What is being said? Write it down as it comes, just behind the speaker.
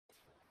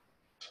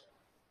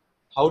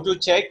how to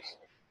check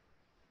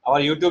our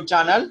YouTube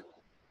channel,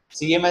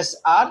 CMS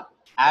or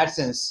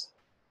AdSense.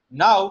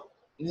 Now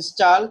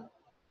install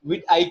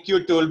with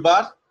IQ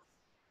toolbar.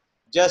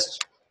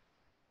 Just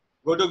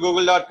go to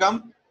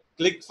google.com,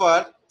 click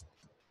for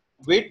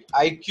with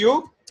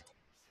IQ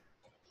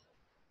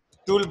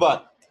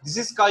toolbar. This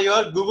is called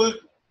your Google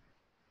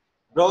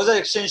browser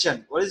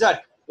extension. What is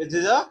that? It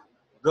is a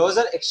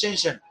browser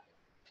extension.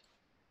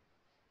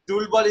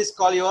 Toolbar is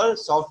called your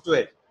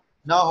software.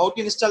 Now how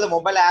to install the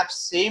mobile apps?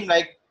 Same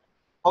like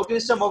how to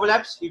install mobile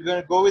apps, you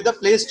can go with the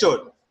Play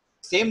Store.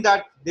 Same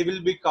that they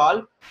will be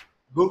called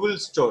Google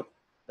Store.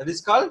 That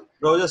is called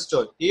browser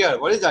store. Here,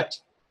 what is that?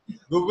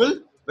 Google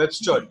Web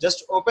Store.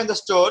 Just open the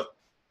store.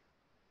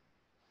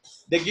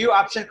 They give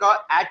option called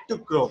Add to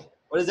Chrome.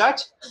 What is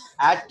that?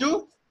 Add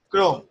to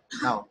Chrome.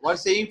 Now,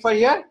 what's saying for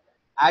here?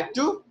 Add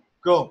to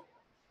Chrome.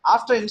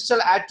 After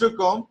install Add to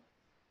Chrome,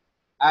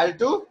 add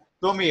to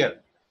Chrome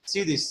here.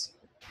 See this.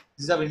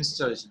 This is our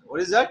installation.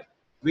 What is that?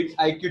 With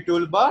IQ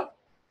toolbar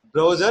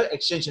browser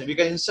extension. We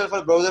can install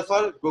for browser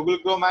for Google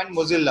Chrome and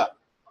Mozilla,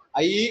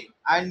 IE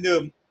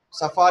and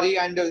Safari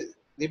and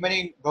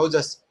remaining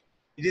browsers.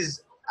 It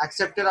is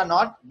accepted or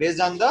not based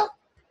on the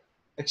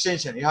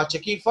extension. You are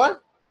checking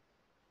for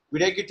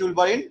IQ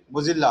toolbar in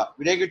Mozilla,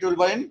 IQ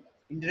toolbar in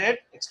Internet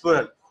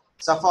Explorer,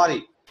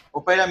 Safari,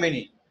 Opera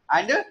Mini,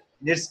 and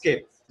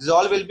Netscape. These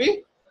all will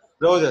be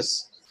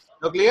browsers.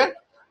 Now clear?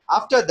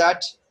 After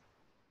that,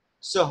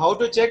 so how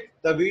to check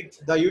the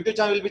YouTube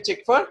channel will be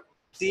checked for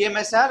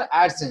CMS or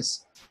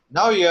AdSense.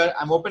 Now here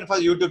I'm open for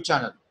YouTube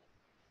channel.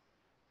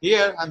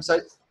 Here I'm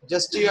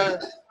just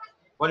here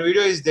one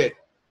video is there.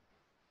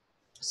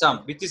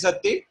 Some Biti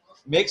Satti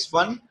makes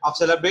one of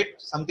celebrate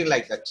something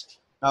like that.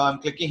 Now I'm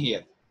clicking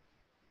here.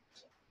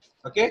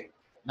 Okay.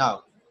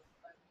 Now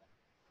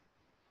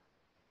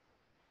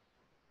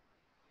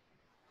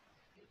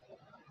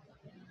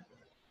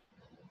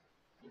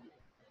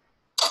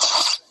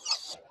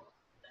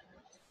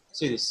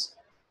see this.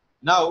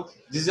 Now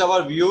this is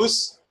our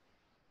views.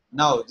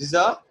 Now this is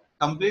a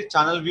complete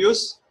channel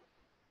views.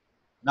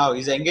 Now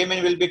his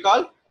engagement will be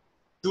called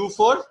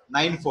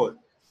 2494.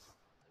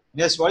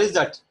 Yes, what is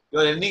that?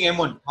 Your earning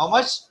amount. How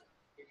much?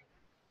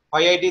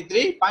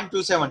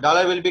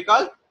 $583.27 will be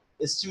called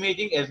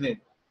estimating earning.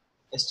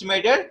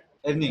 Estimated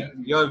earning.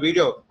 Your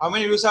video. How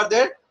many views are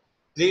there?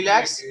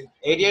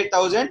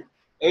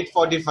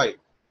 3,88,845.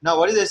 Now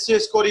what is the SEO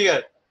score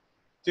here?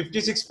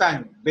 56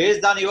 pound.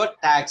 Based on your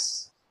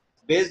tags.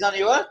 Based on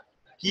your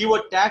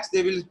keyword tags,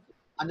 they will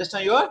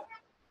understand your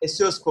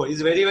SEO score.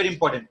 Is very, very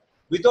important.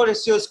 Without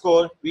SEO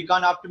score, we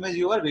can't optimize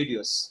your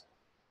videos.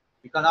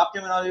 We can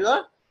optimize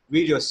your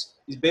videos.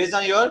 It's based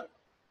on your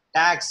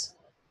tags,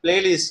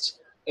 playlist,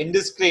 end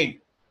screen,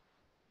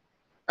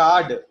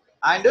 card,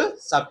 and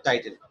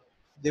subtitle.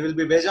 They will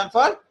be based on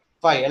for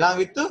 5 along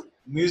with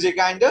music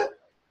and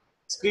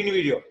screen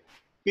video.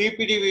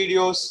 PPT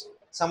videos,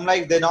 some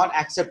like they're not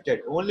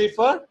accepted. Only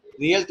for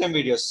real-time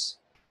videos.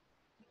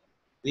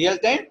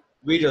 Real-time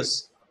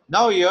videos.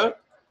 Now here,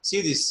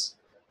 see this.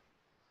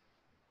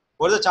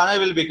 What the channel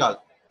will be called?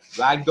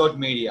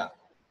 Wag.media.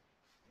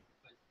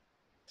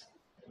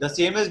 The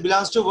CMS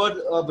belongs to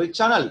what which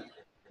channel?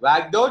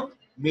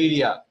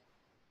 Wag.media.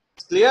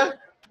 It's clear?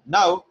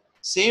 Now,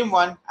 same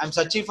one, I'm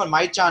searching for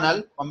my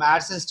channel, from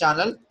AdSense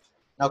channel.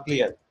 Now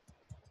clear.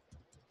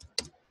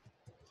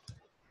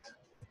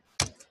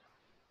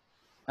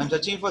 I'm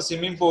searching for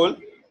swimming pool.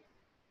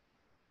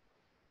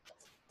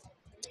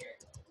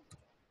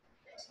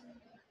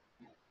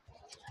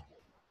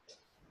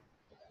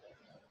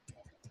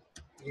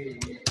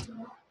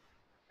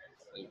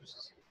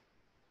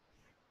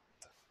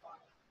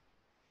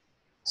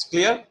 It's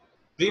clear?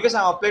 Previous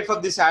I applied for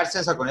this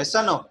AdSense account. Yes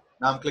or no?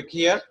 Now I'm click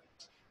here.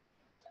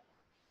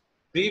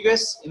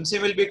 Previous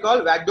IMSIM will be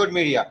called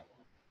Wag.media.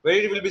 Where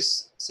it will be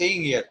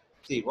saying here.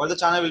 See what the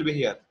channel will be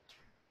here.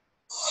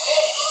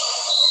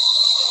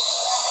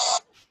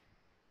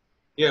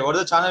 Here, what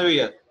is the channel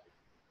here?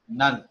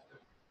 None.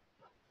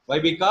 Why?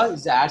 Because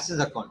it's the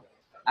AdSense account.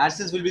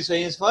 AdSense will be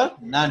showing for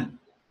none.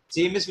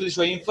 CMS will be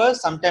showing for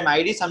sometime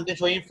ID, sometime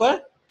showing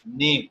for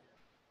name.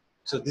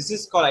 So this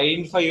is called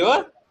identify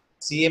your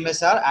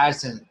CMS or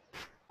AdSense.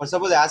 For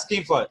suppose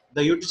asking for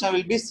the YouTube channel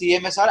will be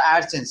CMS or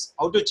AdSense.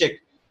 How to check?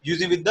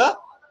 Using with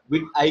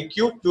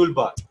IQ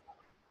toolbar.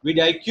 With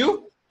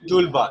IQ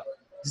toolbar.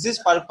 This is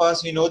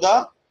purpose. You know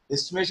the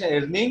estimation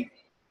earning,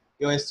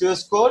 your SEO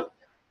score,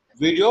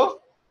 video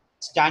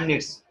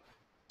standards.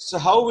 So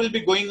how will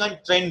be going on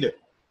trend?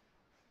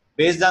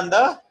 Based on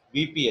the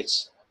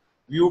VPH,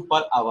 view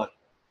per hour.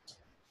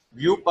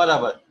 View per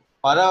hour.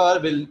 Per hour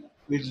will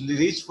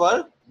reach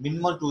for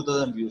minimum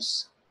 2,000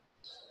 views.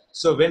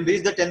 So when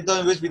reach the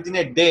 10,000 views within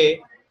a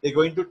day, they're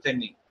going to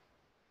trending.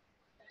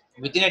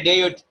 Within a day,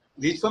 you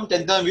reach from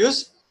 10,000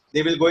 views,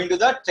 they will go into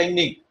the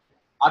trending.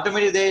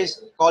 Automatically, they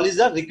call is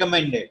the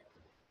recommended.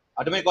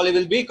 Automatic call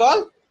will be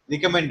called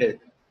recommended.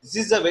 This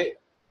is the way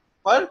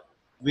for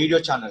video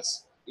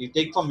channels. You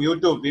take from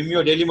YouTube,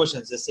 Vimeo, Dailymotion,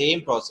 it's the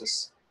same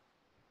process.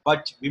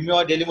 But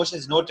Vimeo or Dailymotion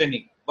is no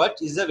trending, but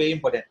is very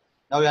important.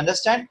 Now you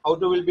understand how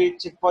to will be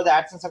check for the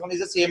AdSense account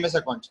is a CMS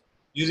account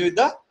using with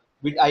the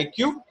with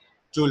IQ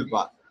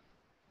toolbar.